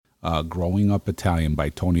Growing Up Italian by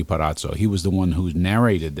Tony Parazzo. He was the one who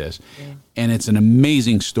narrated this. Yeah. And it's an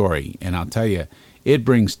amazing story. And I'll tell you, it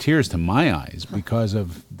brings tears to my eyes because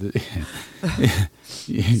of the...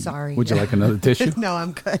 Sorry. Would you like another tissue? No,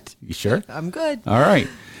 I'm good. You sure? I'm good. All right.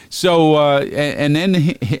 So, and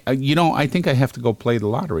then, I think I have to go play the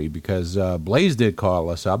lottery because Blaze did call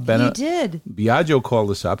us up. He did. Biagio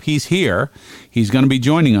called us up. He's here. He's going to be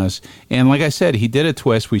joining us. And like I said, he did a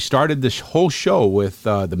twist. We started this whole show with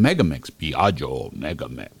the Megamix, Biagio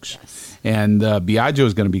Megamix. Yes. And Biagio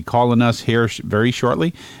is going to be calling us here very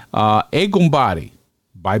shortly. E Gumbari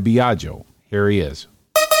by Biagio. Here he is.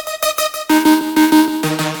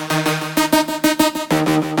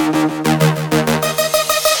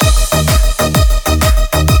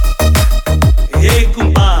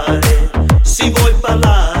 Si vuoi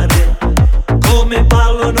parlare come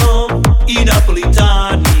parlano i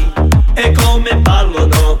napolitani e come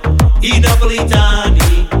parlano i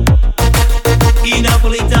napolitani,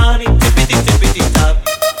 tippiti tap.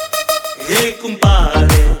 E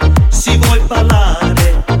compare, si vuoi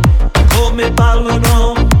parlare come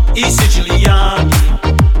parlano i siciliani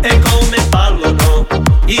e come parlano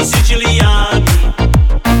i siciliani,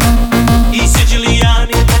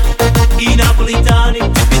 i napolitani,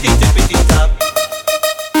 tippiti tap.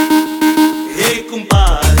 E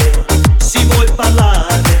compare, si vuoi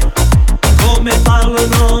parlare come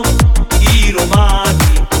parlano i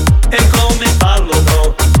romani e come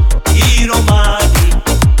parlano i romani,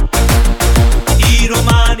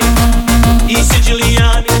 i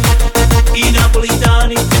siciliani, i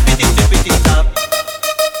napolitani, tippiti tap.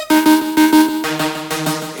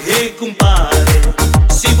 E compare,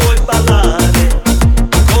 si vuoi parlare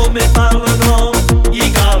come parlano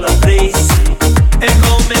i calabresi e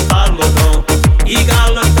come parlano i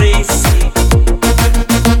calabresi,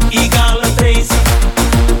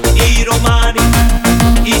 i romani,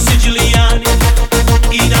 i siciliani,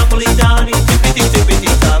 i napolitani,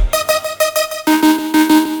 tippiti tap.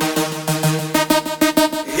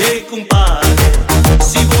 E compare,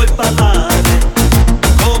 si vuoi parlare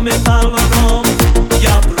come parlano gli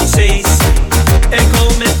abruzzesi e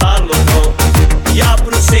come parlano gli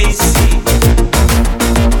abruzzesi,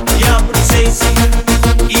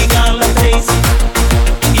 i calabresi,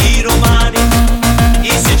 i romani, i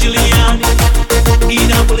siciliani, i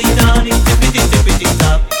napolitani, tippiti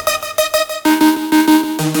tap.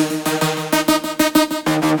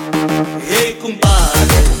 E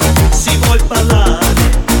compare, si vuoi parlare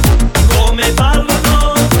come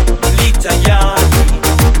parlano gli italiani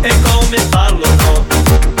e come parlano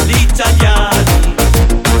gli italiani,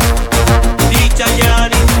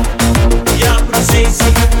 gli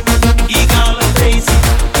abruzzesi, i calabresi,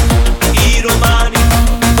 i romani,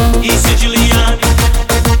 i siciliani,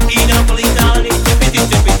 i napolitani,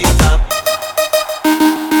 tippiti tap.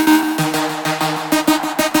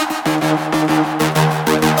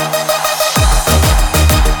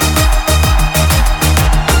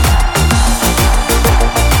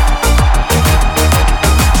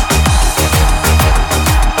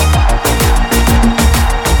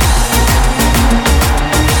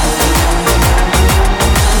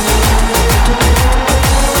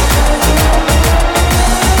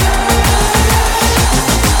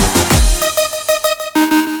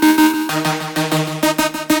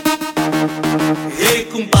 E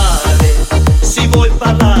compare, si vuoi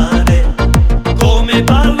parlare come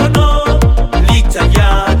parlano gli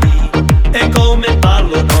italiani e come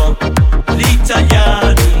parlano gli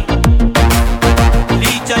italiani,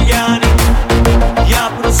 gli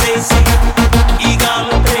abruzzesi, i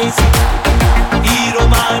calabresi, i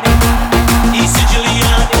romani, i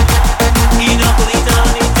siciliani, i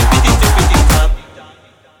napolitani, tippiti tap.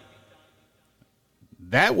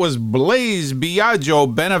 That was Blaze Biagio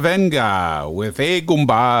Benavenga with E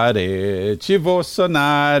Gumbare, Ci vo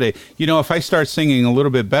sonare. If I start singing a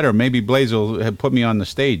little bit better, maybe Blaze will put me on the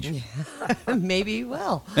stage. Maybe you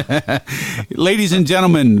will. Ladies and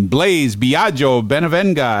gentlemen, Blaze Biagio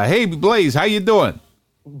Benavenga. Hey, Blaze, how you doing?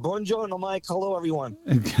 Buongiorno, Mike. Hello, everyone.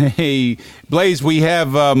 Hey, Blaze, we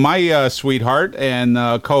have my sweetheart and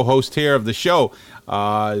co-host here of the show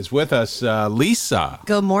is with us, Lisa.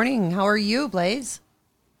 Good morning. How are you, Blaze?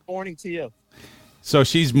 Morning to you. So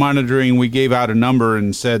she's monitoring. We gave out a number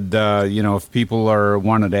and said, if people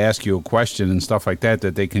wanted to ask you a question and stuff like that,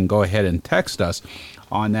 that they can go ahead and text us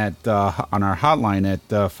on that on our hotline at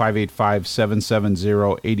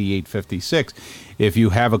 585-770-8856. If you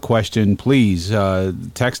have a question, please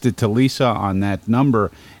text it to Lisa on that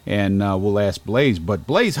number, and we'll ask Blaze. But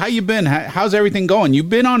Blaze, how you been? How's everything going? You've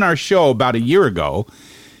been on our show about a year ago,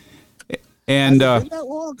 and Has it been that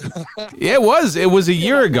long? yeah, it was a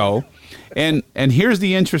year ago. And here's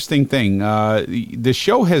the interesting thing: the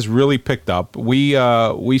show has really picked up. We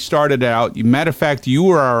started out. Matter of fact, you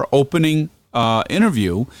were our opening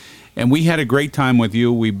interview, and we had a great time with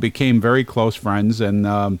you. We became very close friends,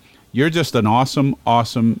 and you're just an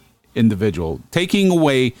awesome individual.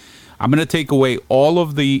 I'm going to take away all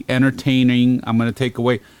of the entertaining. I'm going to take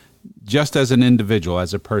away just as an individual,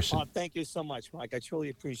 as a person. Oh, thank you so much, Mike. I truly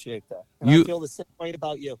appreciate that. And I feel the same way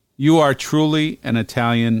about you. You are truly an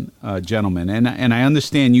Italian gentleman, and I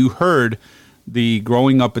understand you heard the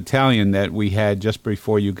Growing Up Italian that we had just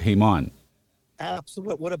before you came on.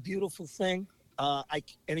 Absolutely. What a beautiful thing. And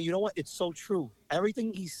you know what? It's so true.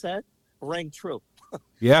 Everything he said rang true.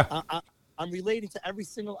 Yeah. I'm relating to every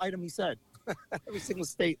single item he said, every single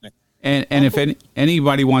statement. And if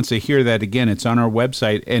anybody wants to hear that again, it's on our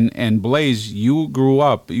website. And Blaze, you grew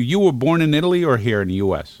up. You were born in Italy or here in the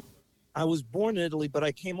U.S.? I was born in Italy, but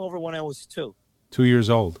I came over when I was 2. 2 years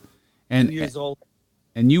old. 2 years old.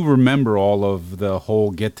 And you remember all of the whole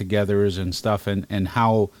get-togethers and stuff, and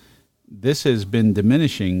how this has been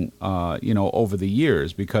diminishing, over the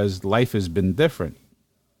years because life has been different.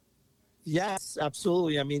 Yes,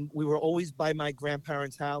 absolutely. I mean, we were always by my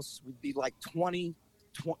grandparents' house. We'd be like 20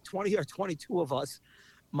 or 22 of us.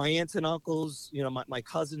 My aunts and uncles, my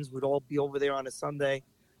cousins would all be over there on a Sunday.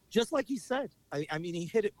 Just like he said. I mean, he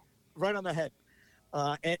hit it right on the head.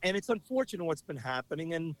 And it's unfortunate what's been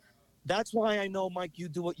happening. And that's why I know, Mike, you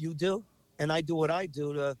do what you do, and I do what I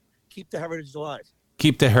do to keep the heritage alive.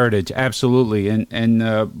 Keep the heritage, absolutely.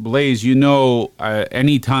 And Blaze,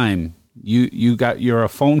 anytime you're a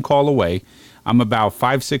phone call away. I'm about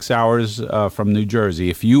 5-6 hours from New Jersey.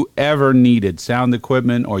 If you ever needed sound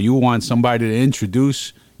equipment or you want somebody to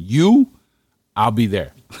introduce you, I'll be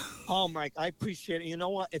there. Oh, Mike, I appreciate it. You know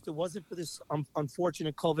what? If it wasn't for this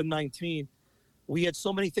unfortunate COVID-19, we had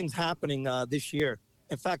so many things happening this year.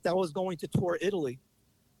 In fact, I was going to tour Italy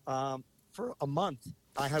for a month.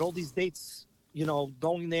 I had all these dates,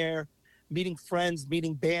 going there, meeting friends,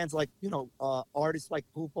 meeting bands like, artists like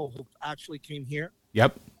Pupo who actually came here.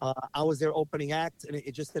 Yep. I was their opening act, and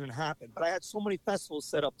it just didn't happen. But I had so many festivals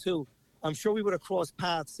set up too. I'm sure we would have crossed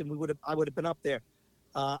paths, and I would have been up there.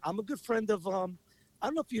 I'm a good friend of I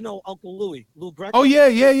don't know if you know Uncle Lou Greco. Oh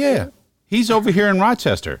yeah. He's over here in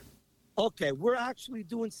Rochester. Okay, we're actually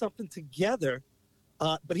doing something together,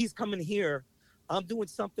 but he's coming here. I'm doing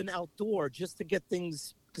something outdoor just to get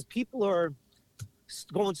things, because people are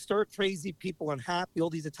going stir crazy, people unhappy, all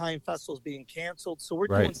these Italian festivals being canceled. So we're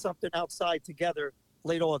doing something outside together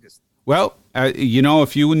late August. Well,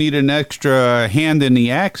 if you need an extra hand in the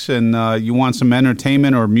axe and you want some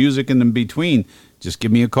entertainment or music in between, just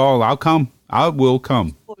give me a call. I'll come. I will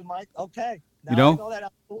come. Mike. Okay. Now I know that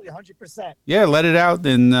absolutely 100%. Yeah, let it out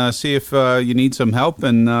and see if you need some help,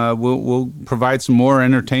 and we'll provide some more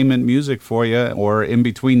entertainment music for you, or in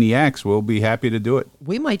between the acts. We'll be happy to do it.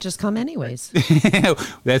 We might just come anyways.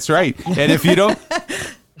 That's right. And if you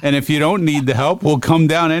don't need the help, we'll come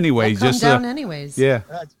down anyway. We'll come down anyways. Yeah.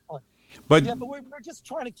 That's fun. But we're just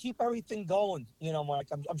trying to keep everything going. Mike,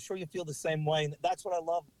 I'm sure you feel the same way. And that's what I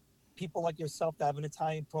love. People like yourself to have an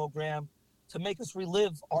Italian program to make us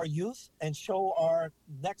relive our youth and show our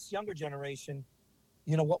next younger generation,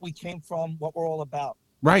 what we came from, what we're all about.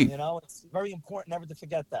 Right. It's very important never to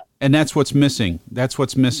forget that. And that's what's missing.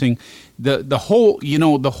 The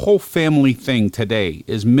whole family thing today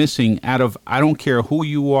is missing out of, I don't care who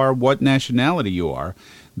you are, what nationality you are,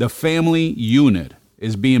 the family unit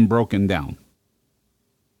is being broken down.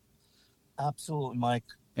 Absolutely, Mike.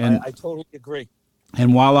 And I totally agree.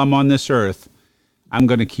 And while I'm on this earth, I'm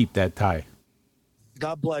going to keep that tie.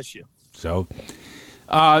 God bless you. So,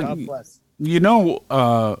 God bless.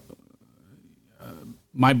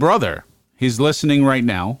 My brother, he's listening right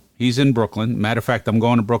now. He's in Brooklyn. Matter of fact, I'm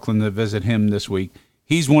going to Brooklyn to visit him this week.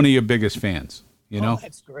 He's one of your biggest fans, Oh,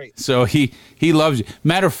 that's great. So he loves you.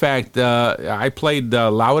 Matter of fact, I played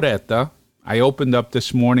Lauretta. I opened up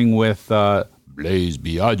this morning with Blaze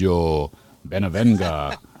Biagio,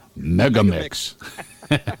 Benavenga, Megamix.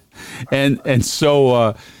 and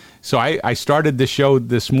so I started the show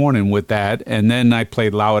this morning with that, and then I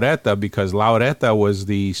played Lauretta because Lauretta was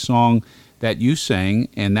the song that you sang,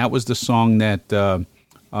 and that was the song that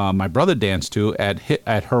my brother danced to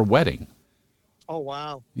at her wedding. Oh,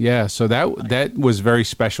 wow. Yeah, so that was very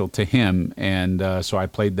special to him, and so I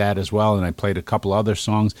played that as well, and I played a couple other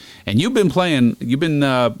songs. And you've been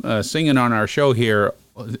singing on our show here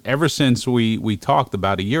ever since we talked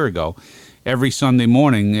about a year ago. Every Sunday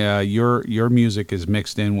morning, your music is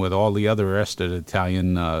mixed in with all the other rest of the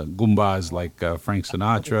Italian Goombas like Frank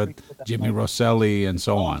Sinatra, Jimmy Rosselli, and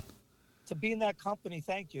so on. to be in that company,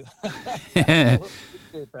 thank you. I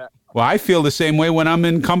appreciate that. Well, I feel the same way when I'm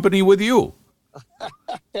in company with you.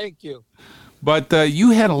 Thank you. But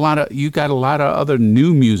you got a lot of other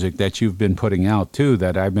new music that you've been putting out too,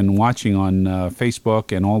 that I've been watching on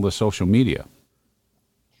Facebook and all the social media.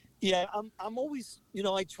 Yeah, I'm always,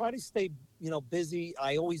 I try to stay, busy.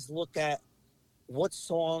 I always look at what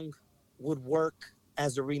song would work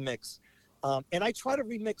as a remix. And I try to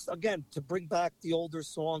remix, again, to bring back the older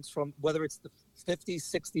songs from whether it's the 50s,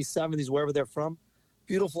 60s, 70s, wherever they're from.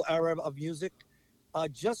 Beautiful era of music.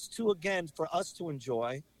 Just to, again, for us to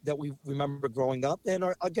enjoy that we remember growing up and,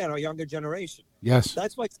 our younger generation. Yes.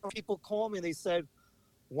 That's why some people call me and they said,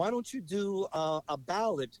 why don't you do a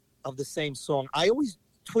ballad of the same song? I always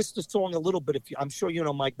twist the song a little bit. I'm sure you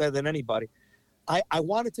know Mike better than anybody. I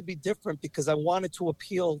want it to be different because I want it to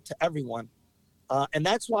appeal to everyone. And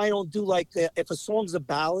that's why I don't do if a song's a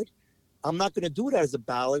ballad, I'm not going to do it as a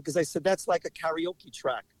ballad because I said that's like a karaoke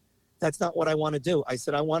track. That's not what I want to do. I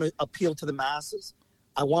said I want to appeal to the masses.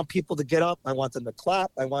 I want people to get up. I want them to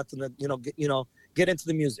clap. I want them to, get into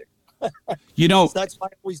the music. So that's why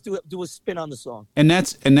I always do a spin on the song. And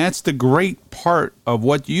that's the great part of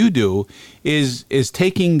what you do is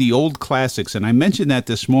taking the old classics, and I mentioned that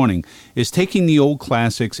this morning, is taking the old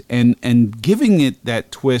classics and giving it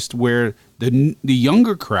that twist where the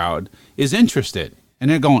younger crowd is interested. And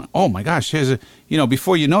they're going, oh my gosh,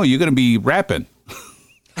 before you know, you're going to be rapping.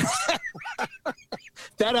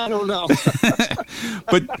 That I don't know.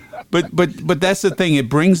 but that's the thing. It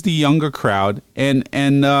brings the younger crowd, and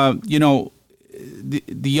the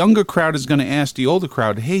younger crowd is going to ask the older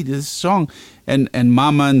crowd, "Hey, this song," and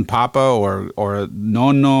Mama and Papa or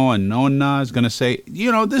Nono and Nonna is going to say,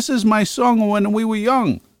 "This is my song when we were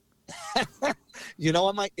young."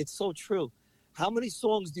 Mike, it's so true. How many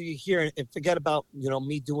songs do you hear? And forget about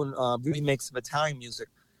me doing remakes of Italian music,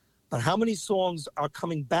 but how many songs are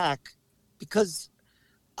coming back because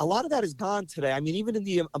a lot of that is gone today. I mean, even in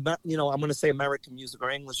the, I'm going to say American music or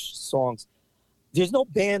English songs, there's no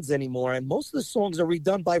bands anymore. And most of the songs are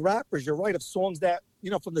redone by rappers. You're right, of songs that,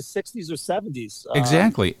 from the 60s or 70s.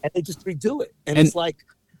 Exactly. And they just redo it. And it's like,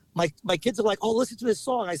 my kids are like, oh, listen to this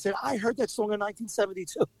song. I said, I heard that song in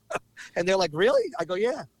 1972. And they're like, really? I go,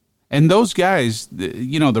 yeah. And those guys,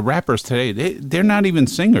 the rappers today, they're not even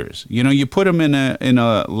singers. You put them in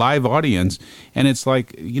a live audience, and it's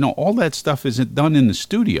like, all that stuff isn't done in the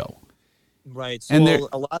studio. Right. So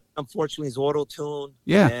a lot, unfortunately, is auto-tune.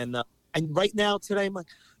 Yeah. And right now, today,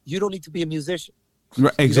 you don't need to be a musician.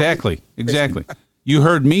 Right, exactly. You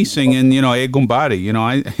heard me singing, E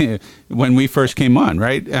Gumbari, when we first came on,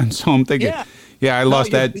 right? And so I'm thinking, I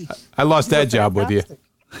lost that job with you.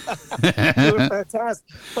 You were fantastic.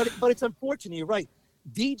 But it's unfortunate. You're right.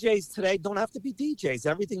 DJs today don't have to be DJs.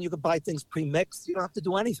 Everything, you can buy things pre-mixed. You don't have to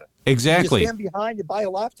do anything. Exactly. You stand behind, you buy a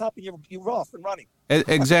laptop, and you're off and running.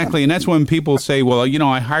 Exactly. And that's when people say, well,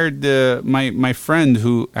 I hired my friend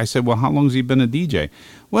who, I said, well, how long has he been a DJ?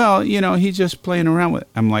 Well, he's just playing around with it.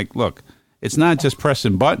 I'm like, look, it's not just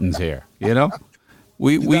pressing buttons here, We got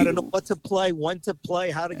to know what to play, when to play,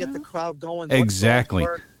 how to get the crowd going. Exactly.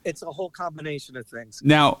 It's a whole combination of things.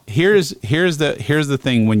 Now, here's the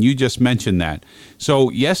thing when you just mentioned that. So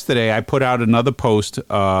yesterday I put out another post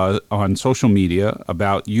on social media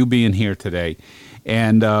about you being here today,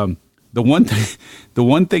 and the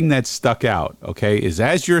one thing that stuck out, okay, is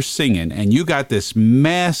as you're singing and you got this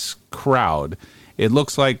mass crowd, it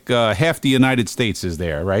looks like half the United States is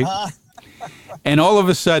there, right? And all of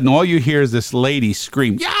a sudden, all you hear is this lady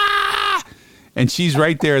scream, "Yeah!" And she's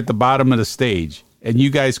right there at the bottom of the stage. And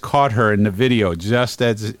you guys caught her in the video just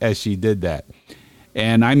as she did that.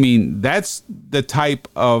 And I mean, that's the type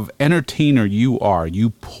of entertainer you are.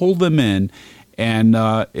 You pull them in, and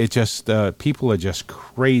it just people are just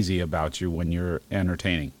crazy about you when you're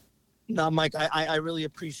entertaining. No, Mike, I really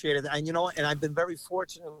appreciate it. And, and I've been very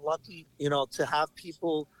fortunate and lucky, to have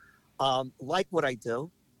people like what I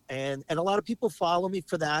do. And a lot of people follow me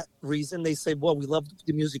for that reason. They say, well, we love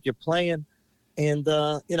the music you're playing. And,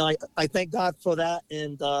 I thank God for that.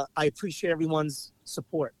 And I appreciate everyone's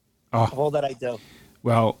support of all that I do.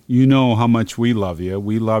 Well, you know how much we love you.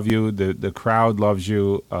 We love you. The crowd loves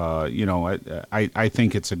you. I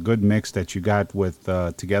think it's a good mix that you got with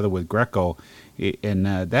together with Greco. And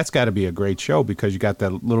that's got to be a great show because you got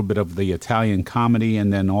that little bit of the Italian comedy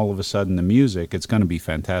and then all of a sudden the music. It's going to be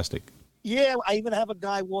fantastic. Yeah, I even have a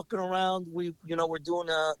guy walking around. We're doing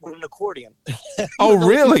an accordion. Oh,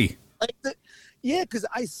 really? Yeah, because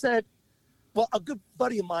I said, well, a good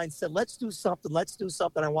buddy of mine said, let's do something.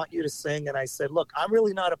 I want you to sing. And I said, look, I'm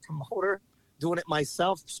really not a promoter doing it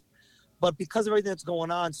myself, but because of everything that's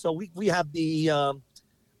going on, so we have the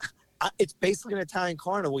It's basically an Italian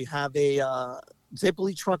carnival. We have a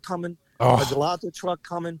Zipoli truck coming, Oh. a gelato truck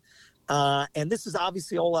coming, and this is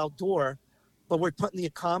obviously all outdoor, but we're putting the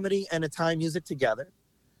comedy and Italian music together.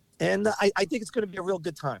 And I think it's going to be a real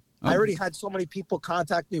good time. I already had so many people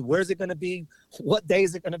contact me. Where's it going to be? What day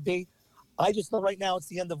is it going to be? I just know right now it's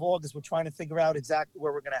the end of August. We're trying to figure out exactly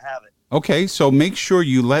where we're going to have it. Okay, so make sure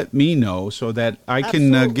you let me know so that I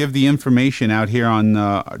can Absolutely. give the information out here on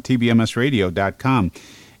tbmsradio.com.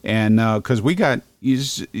 And because we got,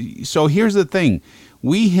 so here's the thing.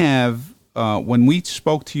 We have, when we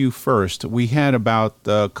spoke to you first, we had about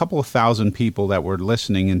a couple of thousand people that were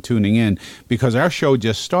listening and tuning in because our show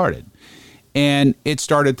just started. And it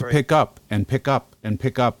started to pick up and pick up and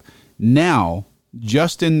pick up. Now,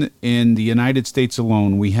 just in the United States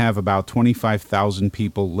alone, we have about 25,000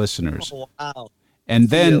 people listeners. Oh, wow. And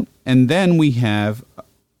then we have,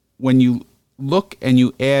 when you look and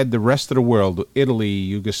you add the rest of the world, Italy,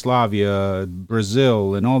 Yugoslavia,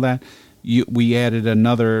 Brazil, and all that, we added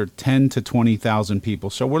another 10 to 20,000 people.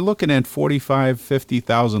 So we're looking at 45,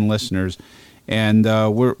 50,000 listeners, and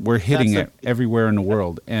we're hitting it everywhere in the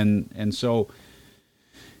world. And so,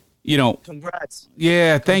 you know, Congrats.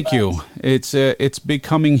 yeah, thank you. It's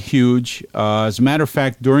becoming huge. As a matter of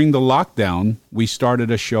fact, during the lockdown, we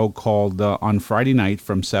started a show called on Friday night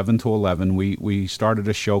from 7 to 11. We started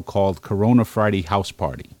a show called Corona Friday House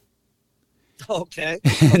Party, Okay.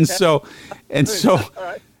 and so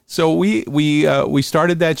so we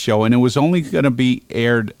started that show, and it was only going to be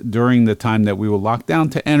aired during the time that we were locked down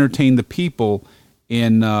to entertain the people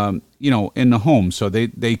in in the home. So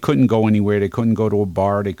they couldn't go anywhere. They couldn't go to a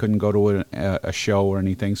bar. They couldn't go to a show or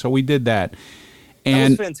anything. So we did that. That And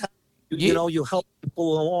was fantastic. You help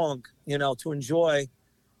people along, to enjoy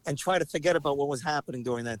and try to forget about what was happening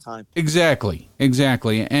during that time. Exactly.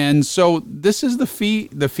 And so this is the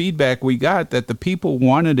feedback we got, that the people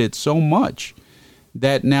wanted it so much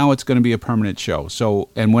that now it's going to be a permanent show. So,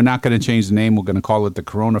 and we're not going to change the name. We're going to call it the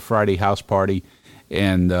Corona Friday House Party.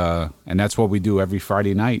 And that's what we do every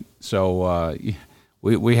Friday night. So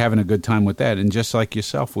we're having a good time with that. And just like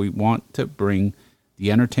yourself, we want to bring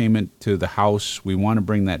the entertainment to the house. We want to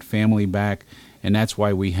bring that family back. And that's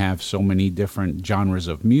why we have so many different genres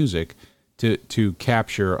of music to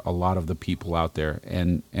capture a lot of the people out there.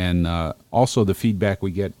 And also the feedback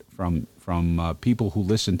we get from people who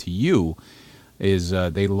listen to you is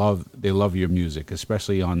they love your music,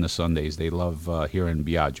 especially on the Sundays. They love hearing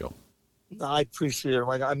Biagio. I appreciate it.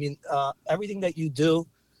 Like, I mean, everything that you do,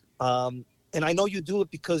 and I know you do it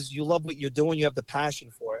because you love what you're doing. You have the passion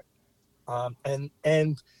for it,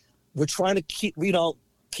 and we're trying to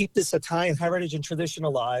keep this Italian heritage and tradition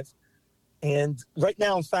alive. And right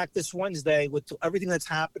now, in fact, this Wednesday, with everything that's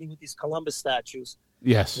happening with these Columbus statues,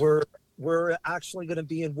 Yes, we're actually going to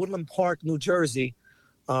be in Woodland Park, New Jersey.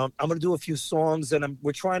 I'm going to do a few songs, and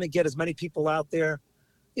we're trying to get as many people out there.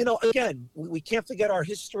 Again, we can't forget our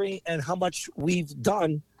history and how much we've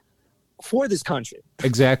done for this country.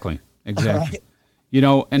 exactly. Right?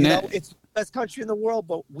 It's the best country in the world,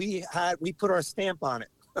 but we put our stamp on it.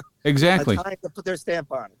 Exactly. Italians put their stamp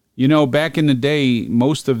on it. Back in the day,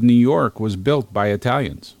 most of New York was built by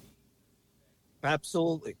Italians.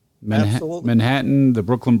 Absolutely. Manhattan, the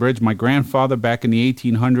Brooklyn Bridge. My grandfather back in the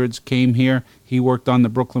 1800s came here. He worked on the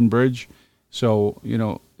Brooklyn Bridge. So,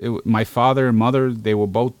 my father and mother, they were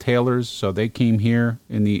both tailors, so they came here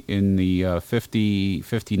in the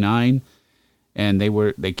 59, and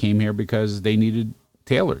they came here because they needed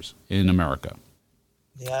tailors in America.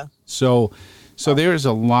 Yeah. So there's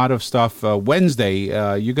a lot of stuff.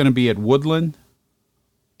 Wednesday, you're going to be at Woodland?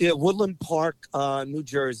 Yeah, Woodland Park, New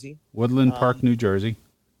Jersey. Woodland Park, New Jersey.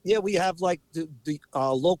 Yeah, we have like the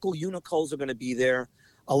local Unicos are going to be there.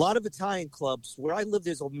 A lot of Italian clubs. Where I live,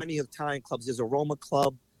 there's many Italian clubs. There's a Roma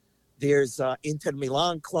Club. There's Inter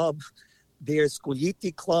Milan Club. There's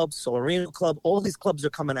Scuglietti Club, Solarino Club. All these clubs are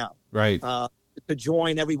coming out. Right. To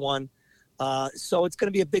join everyone. So it's going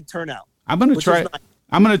to be a big turnout. I'm going to try. Nice.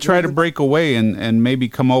 I'm going to try to break away and maybe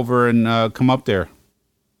come over and come up there.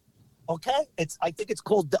 Okay. I think it's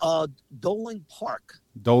called Doling Park.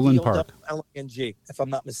 Dolan Park. DOLNG, if I'm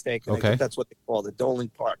not mistaken. Okay. I think that's what they call it, Doling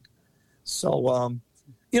Park. So,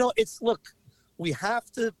 look, we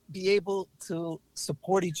have to be able to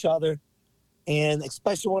support each other, and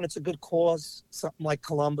especially when it's a good cause, something like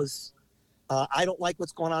Columbus. I don't like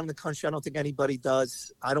what's going on in the country. I don't think anybody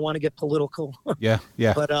does. I don't want to get political. Yeah.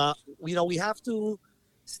 But, we have to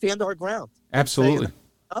stand our ground. Absolutely.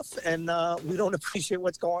 And we don't appreciate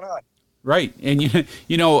what's going on. Right. And,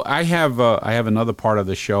 I have another part of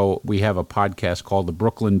the show. We have a podcast called The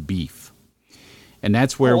Brooklyn Beef. And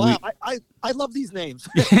that's where Oh, wow. I love these names.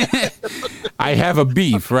 I have a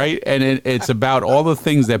beef, right? And it's about all the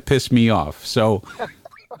things that piss me off. So,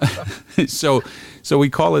 so we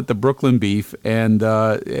call it the Brooklyn beef, and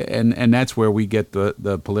that's where we get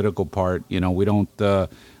the political part. You know, we don't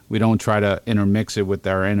try to intermix it with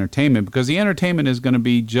our entertainment, because the entertainment is going to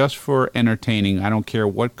be just for entertaining. I don't care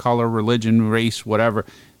what color, religion, race, whatever,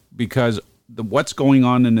 because what's going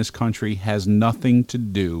on in this country has nothing to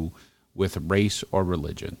do with race or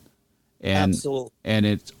religion. And Absolutely. and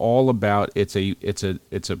it's all about it's an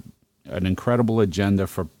incredible agenda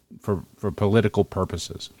for political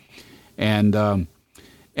purposes, and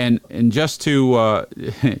just to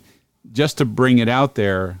just to bring it out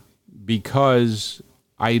there, because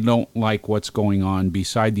I don't like what's going on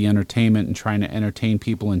beside the entertainment and trying to entertain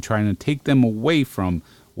people and trying to take them away from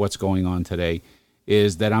what's going on today,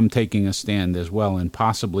 is that I'm taking a stand as well and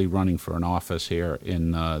possibly running for an office here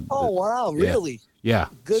in. Wow, really? Yeah.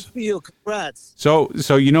 Good for you. Congrats. So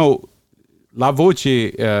you know, La Voce,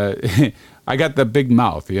 I got the big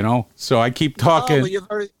mouth, you know, so I keep talking.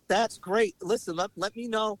 That's great. Listen, let me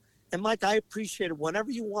know. And Mike, I appreciate it.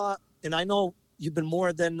 Whenever you want, and I know you've been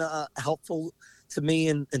more than helpful to me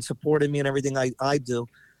and supporting me and everything I do.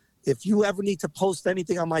 If you ever need to post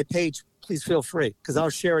anything on my page, please feel free, because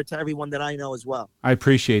I'll share it to everyone that I know as well. I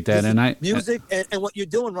appreciate that. Music and what you're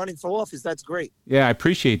doing, running for office, that's great. Yeah, I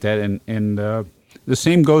appreciate that. And the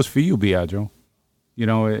same goes for you, Biagio. You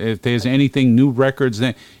know, if there's anything, new records,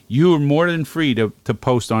 then you are more than free to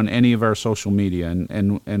post on any of our social media,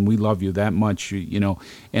 and we love you that much, you know,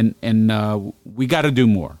 and we got to do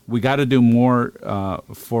more. We got to do more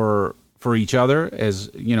for each other.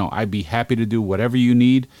 As you know, I'd be happy to do whatever you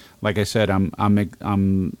need. Like I said,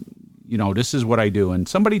 I'm you know, this is what I do. And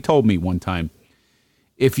somebody told me one time,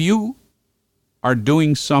 if you are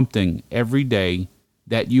doing something every day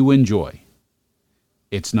that you enjoy,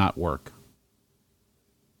 it's not work.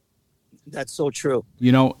 That's so true.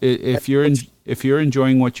 You know, if you're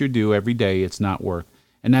enjoying what you do every day, it's not work.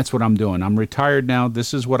 And that's what I'm doing. I'm retired now.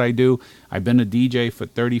 This is what I do. I've been a DJ for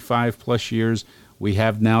 35 plus years. We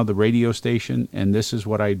have now the radio station, and this is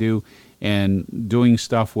what I do. And doing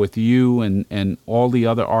stuff with you and all the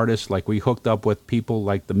other artists, like we hooked up with people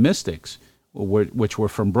like the Mystics, which were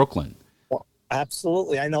from Brooklyn. Well,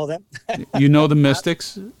 absolutely. I know them. You know the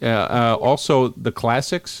Mystics. Also, the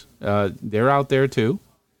Classics. They're out there, too.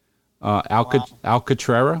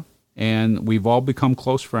 Alcatrera. And we've all become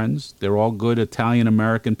close friends. They're all good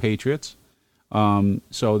Italian-American patriots.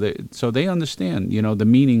 So they understand, you know, the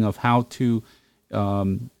meaning of how to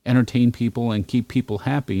entertain people and keep people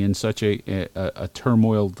happy in such a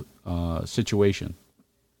turmoiled situation.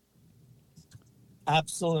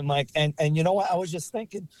 Absolutely, Mike. And you know what? I was just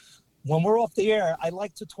thinking, when we're off the air, I'd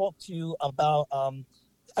like to talk to you about,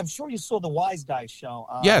 I'm sure you saw the Wise Guy show.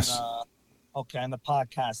 Yes. On the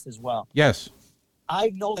podcast as well. Yes. I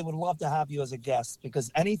know they would love to have you as a guest,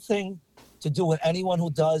 because anything to do with anyone who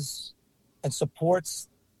does and supports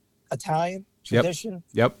Italian tradition.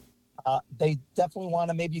 Yep. They definitely want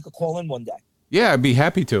to. Maybe you could call in one day. Yeah, I'd be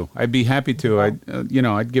happy to. I'd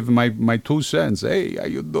give my 2 cents. Hey, how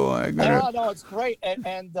you doing? No, it's great.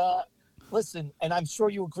 And listen, and I'm sure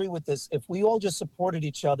you agree with this. If we all just supported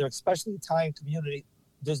each other, especially the Italian community,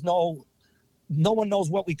 there's no one knows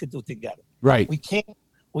what we could do together. Right. We can't.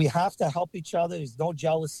 We have to help each other. There's no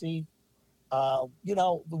jealousy. You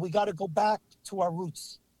know, we got to go back to our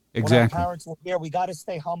roots. Exactly. When our parents were here, we got to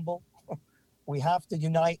stay humble. We have to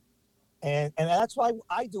unite. And that's why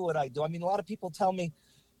I do what I do. I mean, a lot of people tell me,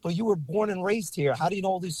 but you were born and raised here. How do you know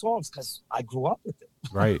all these songs? Because I grew up with it.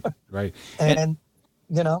 Right. and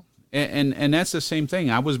you know. And that's the same thing.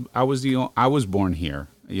 I was born here.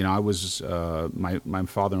 You know, I was my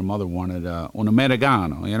father and mother wanted un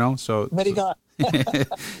americano. You know, so Americano.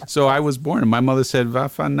 So I was born, and my mother said, "Va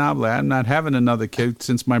fanable, I'm not having another kid,"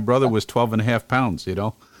 since my brother was 12.5 pounds. You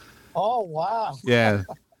know. Oh wow. Yeah.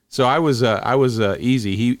 So I was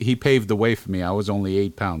easy. He paved the way for me. I was only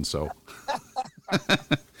 8 pounds. So.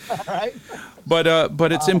 All right.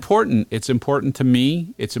 But it's important. It's important to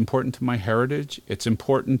me. It's important to my heritage. It's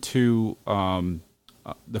important to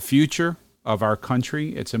the future of our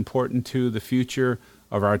country. It's important to the future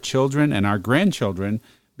of our children and our grandchildren.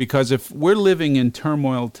 Because if we're living in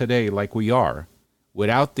turmoil today, like we are,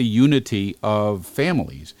 without the unity of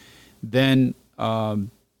families, then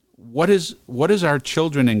what is our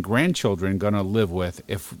children and grandchildren going to live with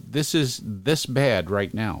if this is this bad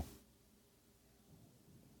right now?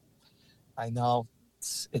 I know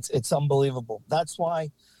it's unbelievable. That's why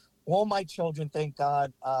all my children, thank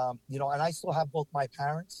God. And I still have both my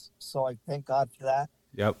parents, so I thank God for that.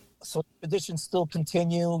 Yep. So traditions still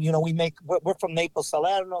continue. We're from Naples,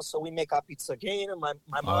 Salerno, so we make our pizzagina.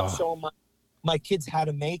 My mom's showing my kids how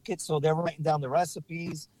to make it, so they're writing down the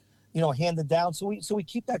recipes, handed down. So we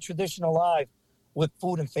keep that tradition alive with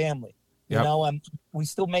food and family. Yep. We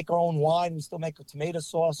still make our own wine. We still make a tomato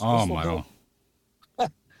sauce. Oh my God.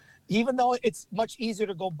 Even though it's much easier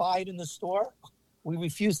to go buy it in the store, we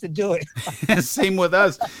refuse to do it. Same with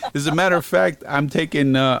us. As a matter of fact, I'm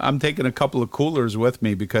taking a couple of coolers with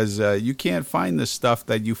me because you can't find the stuff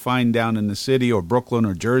that you find down in the city or Brooklyn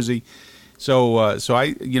or Jersey. So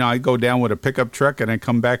I go down with a pickup truck and I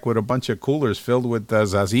come back with a bunch of coolers filled with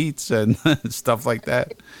zazits and stuff like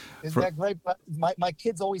that. Isn't that great? But my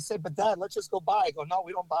kids always say, "But Dad, let's just go buy it." I go, "No,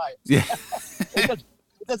 we don't buy it." Yeah.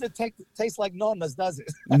 It doesn't taste like nonnas, does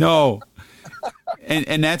it? No.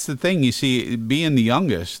 And that's the thing. You see, being the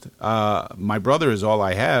youngest, my brother is all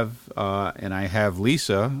I have, and I have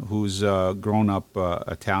Lisa, who's grown up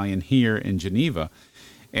Italian here in Geneva.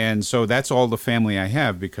 And so that's all the family I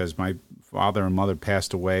have because my father and mother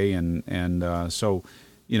passed away. And so,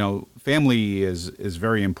 family is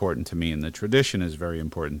very important to me, and the tradition is very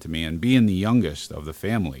important to me. And being the youngest of the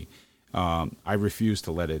family, I refuse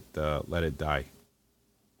to let it die.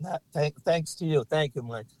 Thanks to you. Thank you,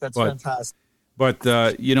 Mike. That's fantastic. But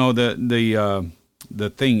the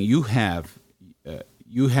thing you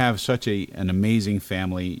have such an amazing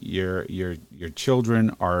family. Your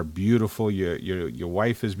children are beautiful. Your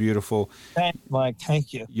wife is beautiful. Mike,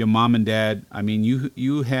 thank you. Your mom and dad. I mean,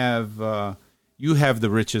 you have the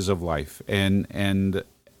riches of life, and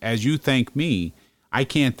as you thank me, I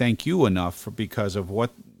can't thank you enough because of what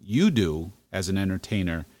you do as an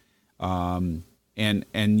entertainer.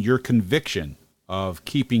 And your conviction of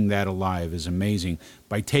keeping that alive is amazing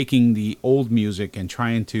by taking the old music and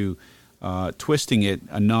trying to twisting it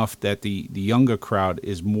enough that the younger crowd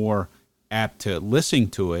is more apt to listen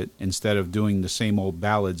to it instead of doing the same old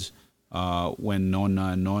ballads when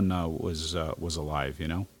Nonna was alive,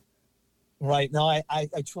 Right. No, I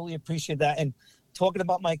truly appreciate that. And talking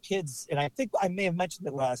about my kids, and I think I may have mentioned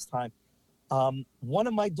it last time, one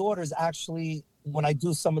of my daughters actually, when I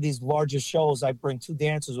do some of these larger shows, I bring 2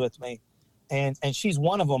 dancers with me, and she's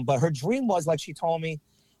one of them. But her dream was, like she told me,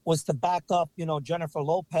 was to back up, Jennifer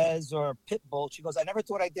Lopez or Pitbull. She goes, "I never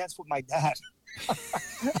thought I'd dance with my dad."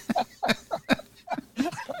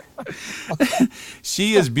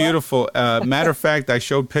 She is beautiful. Matter of fact, I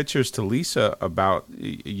showed pictures to Lisa about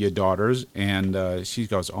your daughters, and she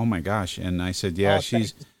goes, "Oh my gosh!" And I said, "Yeah,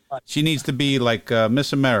 she needs to be like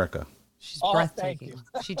Miss America." She's breathtaking.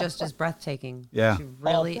 She just is breathtaking. Yeah. She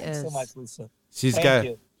really thanks is. so much, Lisa.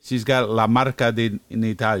 She's got la marca in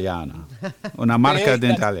italiana. Una marca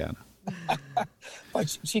di italiana.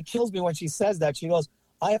 But she kills me when she says that. She goes,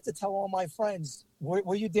 "I have to tell all my friends,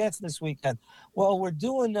 where you dancing this weekend?" Well, we're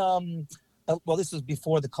doing, well, this was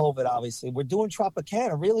before the COVID, obviously. We're doing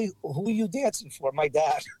Tropicana. Really? Who are you dancing for? My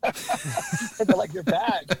dad. They're like, "Your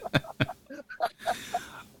dad."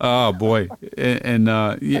 Oh, boy. And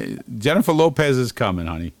Jennifer Lopez is coming,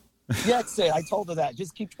 honey. Yes, I told her that.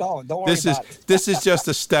 Just keep going. Don't worry about it. This is just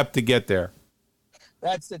a step to get there.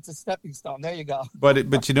 It's a stepping stone. There you go.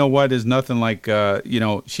 But you know what? There's nothing like,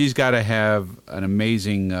 she's got to have an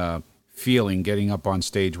amazing feeling getting up on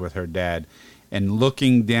stage with her dad and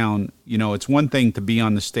looking down. It's one thing to be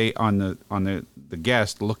on the stage, on the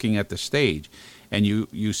guest looking at the stage, and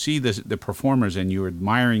you see the performers and you're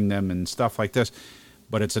admiring them and stuff like this.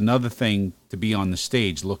 But it's another thing to be on the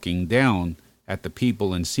stage looking down at the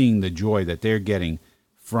people and seeing the joy that they're getting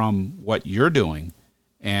from what you're doing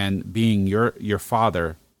and being your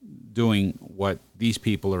father doing what these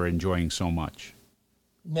people are enjoying so much.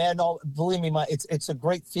 Man, no, believe me, it's a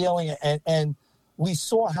great feeling. And we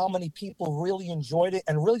saw how many people really enjoyed it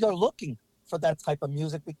and really are looking for that type of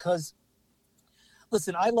music because,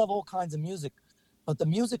 listen, I love all kinds of music, but the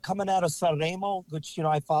music coming out of Sanremo, which,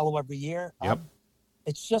 I follow every year, yep.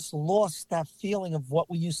 It's just lost that feeling of what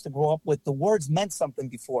we used to grow up with. The words meant something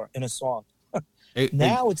before in a song.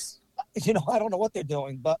 Now it's, I don't know what they're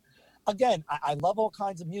doing. But again, I love all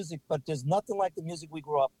kinds of music, but there's nothing like the music we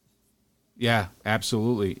grew up. Yeah,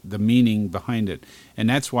 absolutely. The meaning behind it. And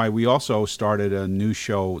that's why we also started a new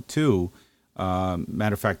show, too.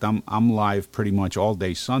 Matter of fact, I'm live pretty much all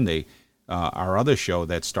day Sunday. Our other show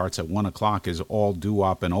that starts at 1 o'clock is all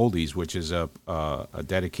doo-wop and oldies, which is a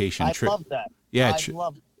dedication. I love that. Yeah,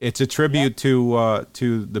 it's a tribute to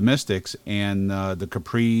the Mystics and the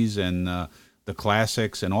Capris and the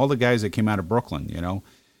Classics and all the guys that came out of Brooklyn.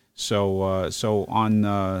 So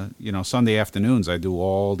on Sunday afternoons I do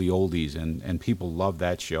all the oldies, and people love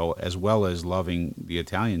that show as well as loving the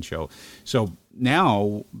Italian show. So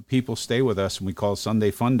now people stay with us, and we call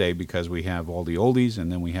Sunday Fun Day because we have all the oldies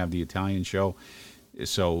and then we have the Italian show.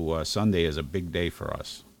 So Sunday is a big day for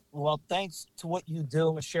us. Well, thanks to what you do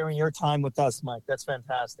and sharing your time with us, Mike. That's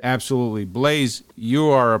fantastic. Absolutely. Blaze, you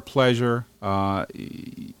are a pleasure.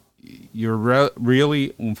 You're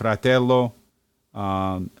really un fratello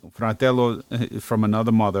from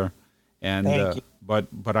another mother. And Thank you.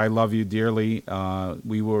 but I love you dearly.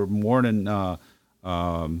 We were more than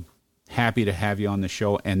happy to have you on the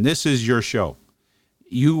show. And this is your show.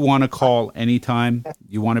 You want to call anytime.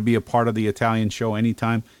 You want to be a part of the Italian show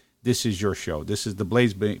anytime. This is your show. This is the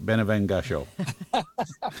Blaze Benevenga show.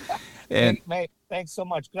 And thanks so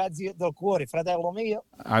much. Grazie del cuore, fratello mio.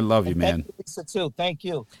 I love you, man. Thank you, Lisa, too. Thank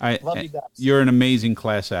you. Love you guys. You're an amazing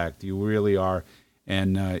class act. You really are.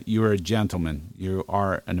 And you're a gentleman. You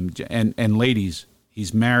are and ladies,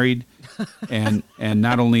 he's married. and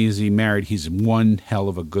not only is he married, he's one hell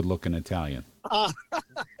of a good-looking Italian.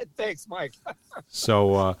 Thanks, Mike.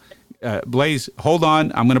 So, Blaze, hold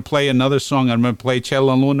on. I'm going to play another song. I'm going to play C'è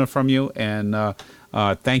la Luna from you. And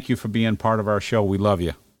thank you for being part of our show. We love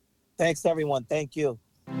you. Thanks, everyone. Thank you.